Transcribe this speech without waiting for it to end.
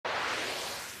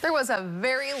There was a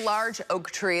very large oak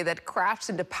tree that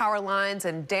crashed into power lines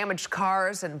and damaged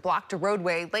cars and blocked a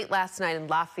roadway late last night in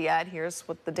Lafayette. Here's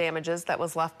what the damage is that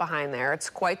was left behind there. It's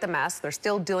quite the mess. They're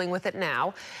still dealing with it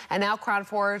now. And now Crown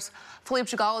 4's Philippe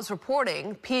Chagall is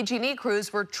reporting PG&E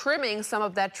crews were trimming some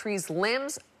of that tree's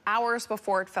limbs hours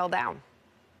before it fell down.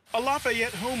 A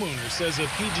Lafayette homeowner says a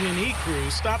PG&E crew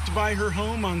stopped by her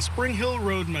home on Spring Hill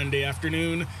Road Monday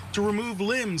afternoon to remove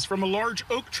limbs from a large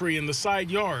oak tree in the side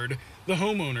yard. The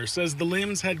homeowner says the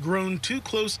limbs had grown too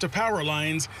close to power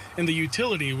lines and the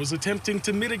utility was attempting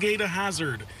to mitigate a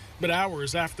hazard. But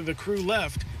hours after the crew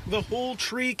left, the whole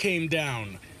tree came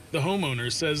down. The homeowner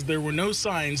says there were no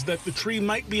signs that the tree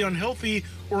might be unhealthy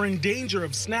or in danger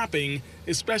of snapping,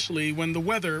 especially when the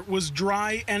weather was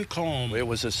dry and calm. It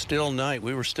was a still night.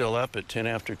 We were still up at 10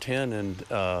 after 10,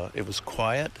 and it was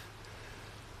quiet.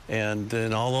 And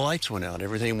then all the lights went out.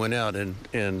 Everything went out. And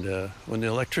when the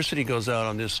electricity goes out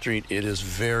on this street, it is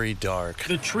very dark.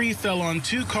 The tree fell on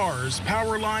 2 cars,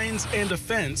 power lines, and a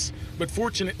fence, but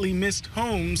fortunately missed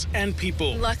homes and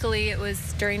people. Luckily, it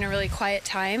was during a really quiet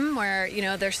time where,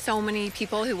 there's so many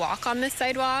people who walk on this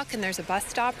sidewalk, and there's a bus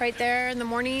stop right there in the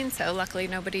morning, so luckily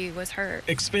nobody was hurt.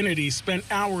 Xfinity spent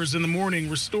hours in the morning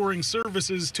restoring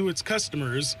services to its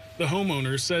customers. The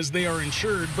homeowner says they are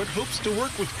insured, but hopes to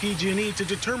work with PG&E to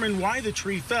determine why the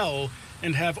tree fell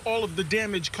and have all of the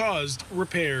damage caused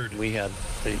repaired. We had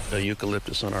a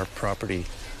eucalyptus on our property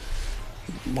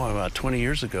about 20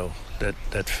 years ago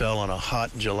that fell on a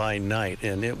hot July night,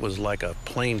 and it was like a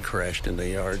plane crashed in the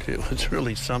yard. It was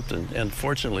really something, and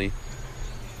fortunately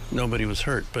nobody was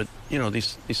hurt, but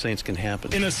these things can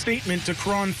happen. In a statement to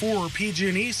Crown 4,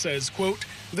 PG&E says, quote,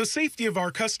 "The safety of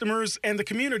our customers and the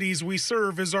communities we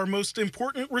serve is our most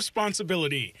important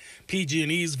responsibility."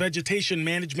 PG&E's vegetation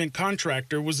management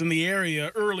contractor was in the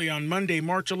area early on Monday,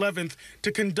 March 11th,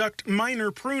 to conduct minor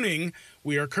pruning.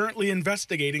 We are currently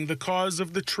investigating the cause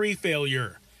of the tree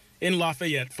failure. In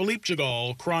Lafayette, Philippe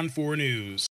Chagall, Crown 4 News.